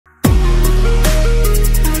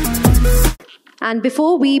And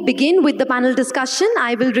before we begin with the panel discussion,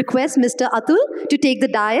 I will request Mr. Atul to take the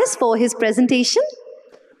dais for his presentation.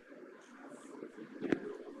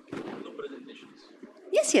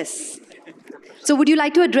 Yes, yes. So would you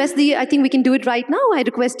like to address I think we can do it right now. I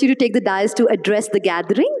request you to take the dais to address the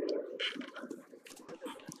gathering.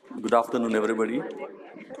 Good afternoon, everybody.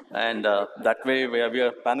 And that way,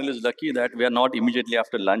 our panel is lucky that we are not immediately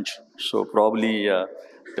after lunch. So probably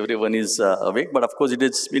everyone is awake. But of course, it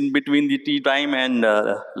is in between the tea time and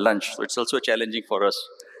lunch. So it's also challenging for us.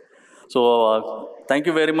 So thank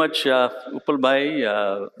you very much, Upal Bhai,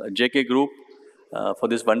 JK Group, for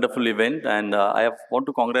this wonderful event. And I want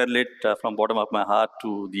to congratulate from bottom of my heart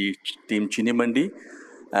to the team ChiniMandi.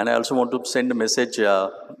 And I also want to send a message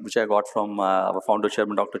which I got from our founder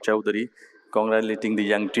chairman, Dr. Chowdhury, congratulating the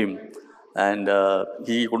young team. And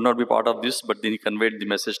he could not be part of this, but then he conveyed the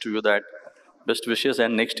message to you that best wishes,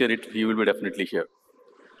 and next year he will be definitely here.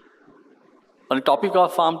 On the topic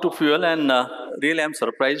of farm to fuel, and really I'm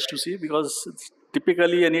surprised to see, because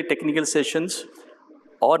typically any technical sessions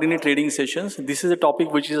or any trading sessions, this is a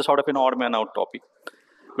topic which is a sort of an odd man out topic.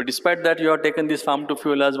 But despite that, you have taken this farm to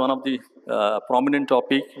fuel as one of the prominent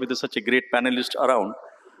topic with such a great panelist around.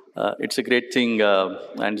 It's a great thing,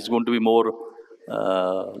 and it's going to be more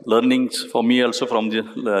learnings for me also from the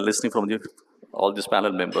listening from all these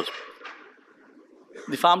panel members.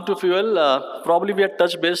 The farm to fuel, probably we had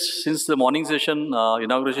touched base since the morning session,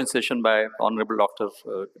 inauguration session by Honorable Dr.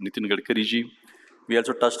 Nitin Gadkari ji. We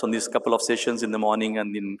also touched on these couple of sessions in the morning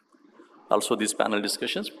and in also these panel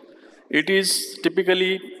discussions. It is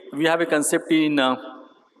typically, we have a concept in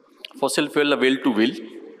fossil fuel, a well to wheel.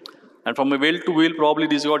 And from a well to wheel, probably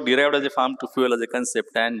this got derived as a farm to fuel as a concept,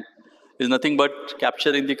 and is nothing but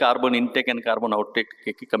capturing the carbon intake and carbon outtake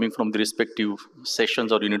coming from the respective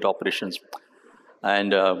sections or unit operations.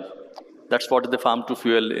 And that's what is the farm to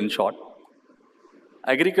fuel in short.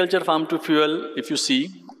 Agriculture farm to fuel, if you see,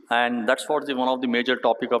 and that's what one of the major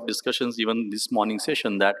topic of discussions even this morning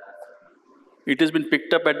session, that it has been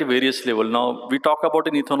picked up at the various level. Now, we talk about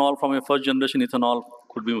an ethanol from a first generation ethanol,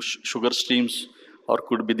 could be sugar streams or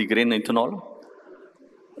could be the grain ethanol.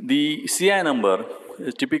 The CI number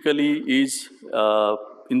typically is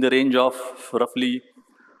in the range of roughly,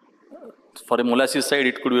 for a molasses side,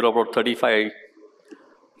 it could be about 35.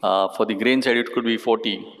 For the grain side, it could be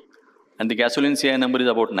 40. And the gasoline CI number is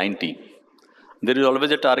about 90. There is always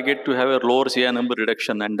a target to have a lower CI number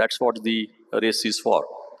reduction, and that's what the race is for.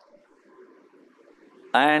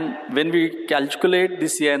 And when we calculate the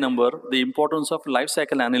CI number, the importance of life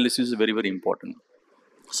cycle analysis is very, very important.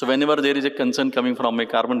 So whenever there is a concern coming from a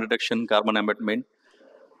carbon reduction, carbon abatement,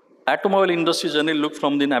 automobile industry generally look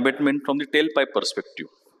from the abatement from the tailpipe perspective.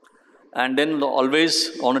 And then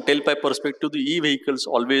always on a tailpipe perspective, the e-vehicles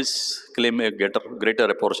always claim a greater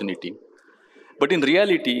opportunity. But in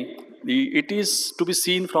reality, it is to be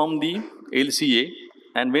seen from the LCA.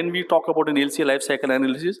 And when we talk about an LCA life cycle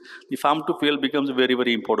analysis, the farm to fuel becomes a very,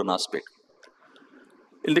 very important aspect.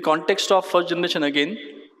 In the context of first generation again,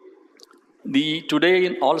 today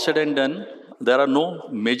in all said and done, there are no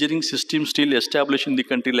measuring systems still established in the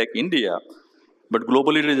country like India, but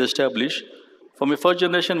globally it is established. From a first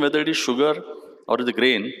generation, whether it is sugar or the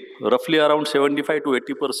grain, roughly around 75 to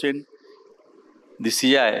 80%, the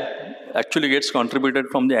CI actually gets contributed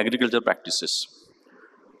from the agriculture practices.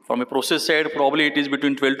 From a process side, probably it is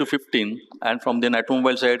between 12 to 15, and from the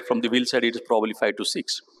automobile side, from the wheel side, it is probably 5 to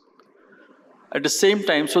 6. At the same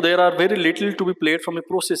time, so there are very little to be played from a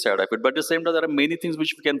process side of it, but at the same time, there are many things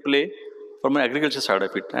which we can play from an agriculture side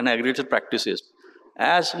of it and agriculture practices.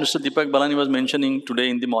 As Mr. Deepak Balani was mentioning today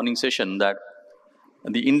in the morning session, that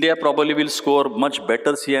the India probably will score much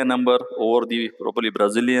better CI number over the probably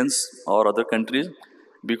Brazilians or other countries,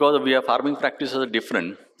 because we have farming practices are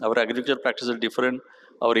different, our agriculture practices are different,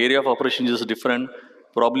 our area of operations is different.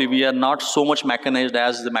 Probably we are not so much mechanized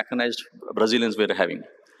as the mechanized Brazilians were having.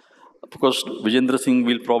 Of course, Vijendra Singh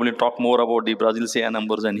will probably talk more about the Brazil CI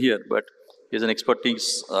numbers than here, but he is an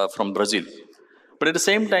expertise from Brazil. But at the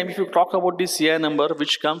same time, if you talk about the CI number,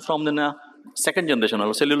 which comes from the second generation,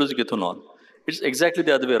 or cellulosic ethanol, it's exactly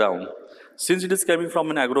the other way around. Since it is coming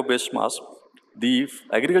from an agro-based mass, the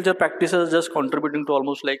agriculture practices are just contributing to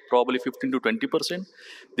almost like probably 15 to 20%.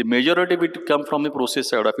 The majority of it comes from the process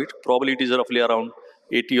side of it. Probably it is roughly around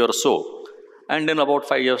 80 or so. And then about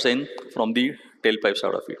 5 years in from the tailpipe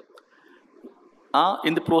side of it.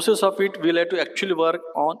 In the process of it, we'll have to actually work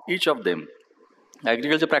on each of them.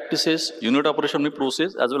 Agriculture practices, unit operation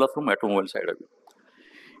process, as well as from automobile side of it.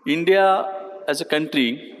 India as a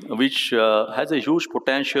country which has a huge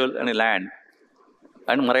potential and a land,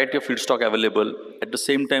 and variety of feedstock available. At the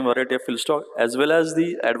same time, variety of feedstock as well as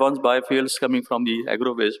the advanced biofuels coming from the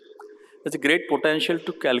agro waste. There's a great potential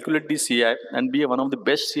to calculate the CI and be one of the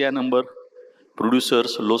best CI number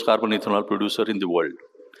producers, low carbon ethanol producer in the world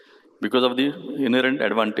because of the inherent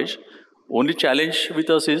advantage. Only challenge with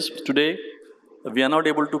us is today we are not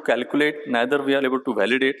able to calculate, neither we are able to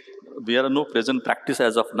validate. We are no present practice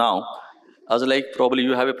as of now. As like probably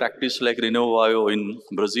you have a practice like Renewable in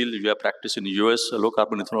Brazil, you have practice in US, low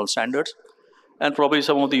carbon ethanol standards, and probably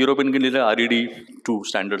some of the European countries RED2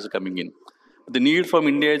 standards are coming in. The need from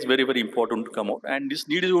India is very, very important to come out, and this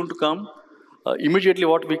need is going to come immediately.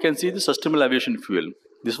 What we can see the sustainable aviation fuel.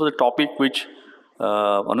 This was a topic which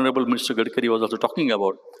Honorable Mr. Gadkari was also talking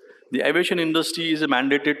about. The aviation industry is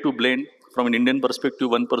mandated to blend from an Indian perspective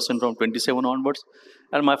 1% from 27 onwards,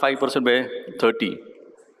 and my 5% by 30.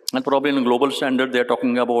 And probably in a global standard, they are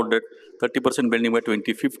talking about that 30% blending by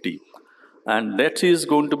 2050. And that is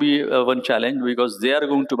going to be one challenge because they are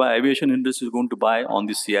going to buy, aviation industry is going to buy on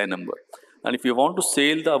the CI number. And if you want to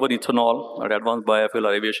sell our ethanol or advanced biofuel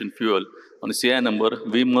or aviation fuel on the CI number,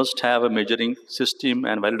 we must have a measuring system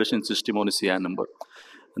and validation system on the CI number.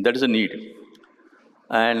 And that is a need.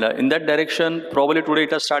 And in that direction, probably today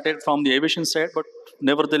it has started from the aviation side, but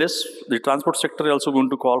nevertheless, the transport sector is also going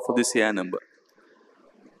to call for the CI number.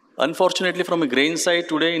 Unfortunately, from a grain side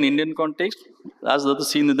today in Indian context, as was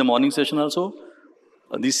seen in the morning session also,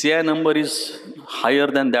 the CI number is higher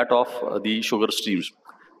than that of the sugar streams.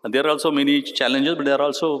 And there are also many challenges, but there are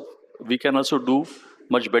also, we can also do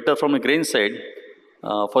much better from a grain side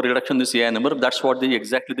for reduction in the CI number. That's what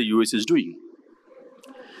exactly the US is doing.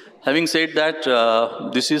 Having said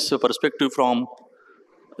that, this is a perspective from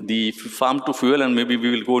the farm to fuel, and maybe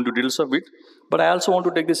we will go into details of it. But I also want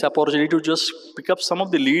to take this opportunity to just pick up some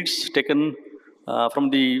of the leads taken from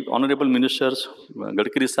the Honorable Minister's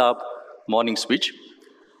Gadkari Saab morning speech.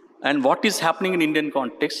 And what is happening in Indian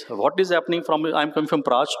context, what is happening from, I'm coming from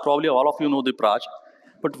Praj, probably all of you know the Praj.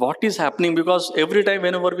 But what is happening, because every time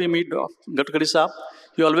whenever we meet Gadkari Saab,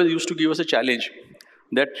 he always used to give us a challenge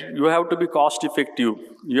that you have to be cost effective,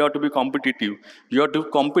 you have to be competitive, you have to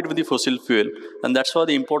compete with the fossil fuel. And that's why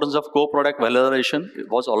the importance of co-product valorization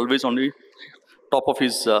was always on the top of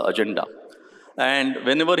his agenda. And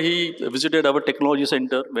whenever he visited our technology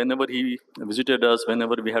center, whenever he visited us,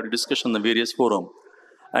 whenever we had a discussion on the various forum,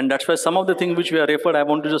 and that's why some of the things which we are referred, I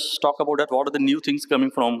want to just talk about that. What are the new things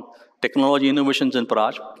coming from technology innovations in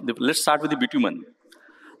Praj? Let's start with the bitumen.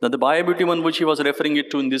 Now the biobitumen which he was referring it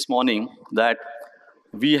to in this morning, that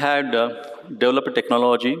we had developed a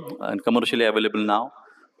technology and commercially available now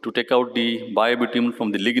to take out the biobitumen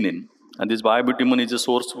from the lignin. And this biobitumen is a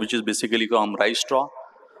source which is basically from rice straw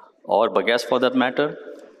or bagasse for that matter.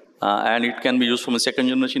 And it can be used from a second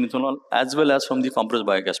generation ethanol as well as from the compressed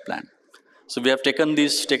biogas plant. So we have taken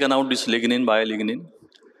out this lignin, biolignin,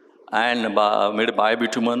 and made a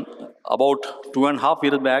biobitumen. About 2.5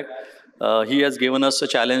 years back, he has given us a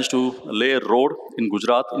challenge to lay a road in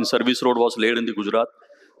Gujarat. In service road was laid in the Gujarat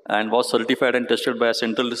and was certified and tested by a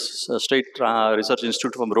central state research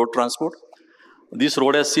institute from road transport. This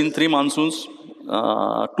road has seen 3 monsoons,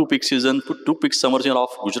 2 peak seasons, 2 peak summers of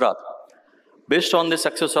Gujarat. Based on the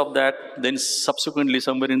success of that, then subsequently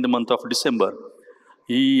somewhere in the month of December,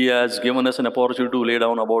 he has given us an opportunity to lay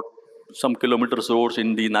down about some kilometers roads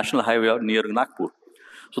in the national highway near Nagpur.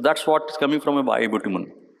 So that's what is coming from a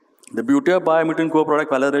biobitumen. The beauty of biobitumen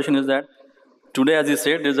co-product valorization is that today, as I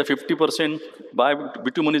said, there is a 50%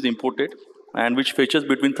 bitumen is imported, and which fetches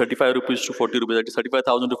between 35 rupees to 40 rupees, that is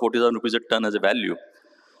 35,000 to 40,000 rupees a ton as a value.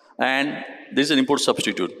 And this is an import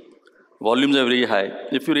substitute. Volumes are very high.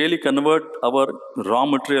 If you really convert our raw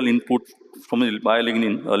material input from the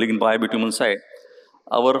biolignin, biobitumen side,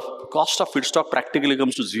 our cost of feedstock practically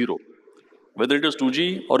comes to zero. Whether it is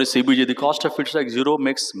 2G or a CBG, the cost of feedstock zero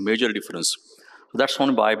makes major difference. That's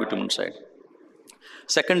on the biobitumen side.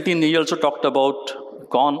 Second thing, he also talked about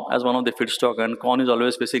corn as one of the feedstock, and corn is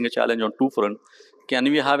always facing a challenge on 2 fronts. Can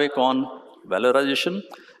we have a corn valorization?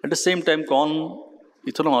 At the same time, corn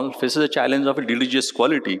ethanol faces a challenge of a deleterious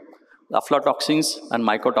quality, aflatoxins and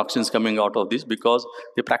mycotoxins coming out of this, because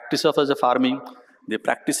the practice of as a farming, the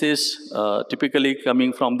practices typically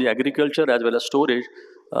coming from the agriculture as well as storage,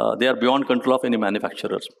 they are beyond control of any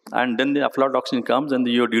manufacturers. And then the aflatoxin comes and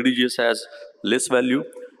your DDGS has less value,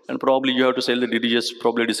 and probably you have to sell the DDGS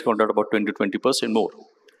probably discounted about 20% more.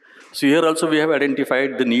 So here also we have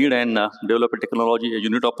identified the need and developed a technology, a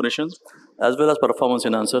unit operations, as well as performance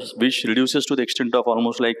enhancers, which reduces to the extent of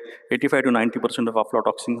almost like 85 to 90% of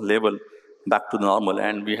aflatoxin level back to the normal.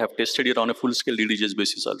 And we have tested it on a full-scale DDGS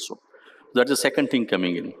basis also. That's the second thing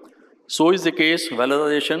coming in. So is the case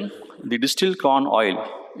valorization. The distilled corn oil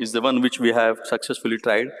is the one which we have successfully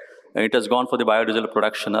tried, and it has gone for the biodiesel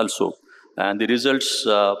production also. And the results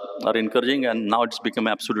are encouraging, and now it's become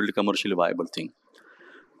absolutely commercially viable thing.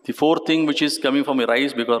 The fourth thing which is coming from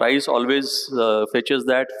rice, because rice always fetches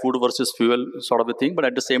that food versus fuel sort of a thing, but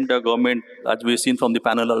at the same time government, as we've seen from the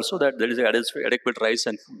panel also, that there is adequate rice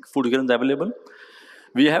and food grains available.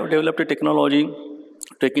 We have developed a technology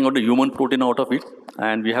taking out the human protein out of it,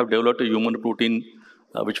 and we have developed a human protein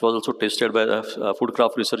which was also tested by the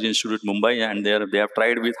Foodcraft Research Institute Mumbai, and they have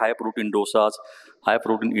tried with high protein dosas, high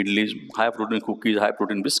protein idlis, high protein cookies, high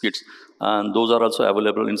protein biscuits, and those are also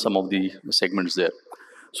available in some of the segments there.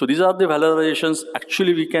 So these are the valorizations.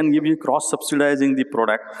 Actually, we can give you cross-subsidizing the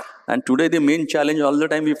product. And today, the main challenge all the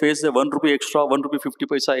time we face the 1 rupee extra, 1 rupee 50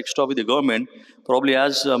 paisa extra with the government. Probably,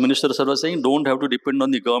 as Minister Sir was saying, don't have to depend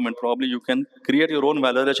on the government. Probably you can create your own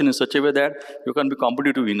valorization in such a way that you can be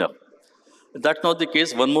competitive enough. That's not the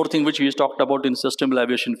case. One more thing which we talked about in sustainable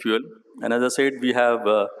aviation fuel. And as I said, we have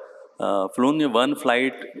flown one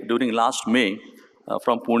flight during last May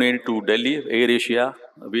from Pune to Delhi, Air Asia,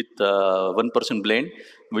 with 1% blend,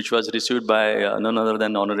 which was received by none other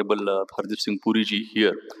than Honorable Hardeep Singh Puri ji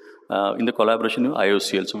here in the collaboration with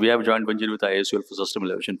IOCL. So we have joint venture with IOCL for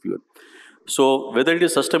sustainable aviation fuel. So whether it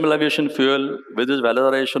is sustainable aviation fuel, whether it is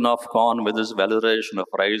valorization of corn, whether it is valorization of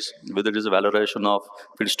rice, whether it is valorization of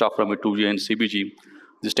feedstock from a 2G and CBG,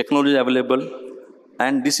 this technology is available.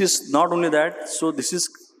 And this is not only that, so this is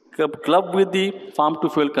clubbed with the farm to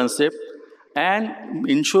fuel concept and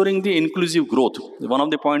ensuring the inclusive growth. One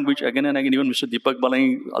of the point which again and again even Mr. Deepak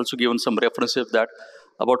Balai also given some references that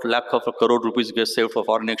about lakh of a crore rupees gets saved for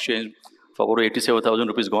foreign exchange, for about 87,000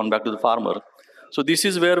 rupees gone back to the farmer. So this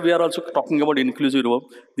is where we are also talking about inclusive growth.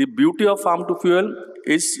 The beauty of farm to fuel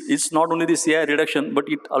is not only the CI reduction, but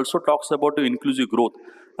it also talks about the inclusive growth.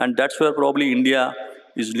 And that's where probably India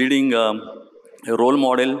is leading a role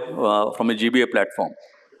model from a GBA platform.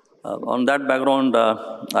 On that background,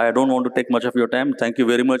 I don't want to take much of your time. Thank you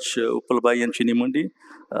very much, Uppal Bhai and ChiniMandi.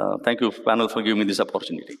 Thank you, panel, for giving me this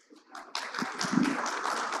opportunity.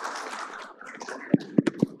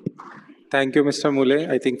 Thank you, Mr. Mulay,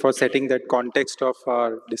 I think for setting that context of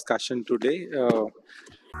our discussion today.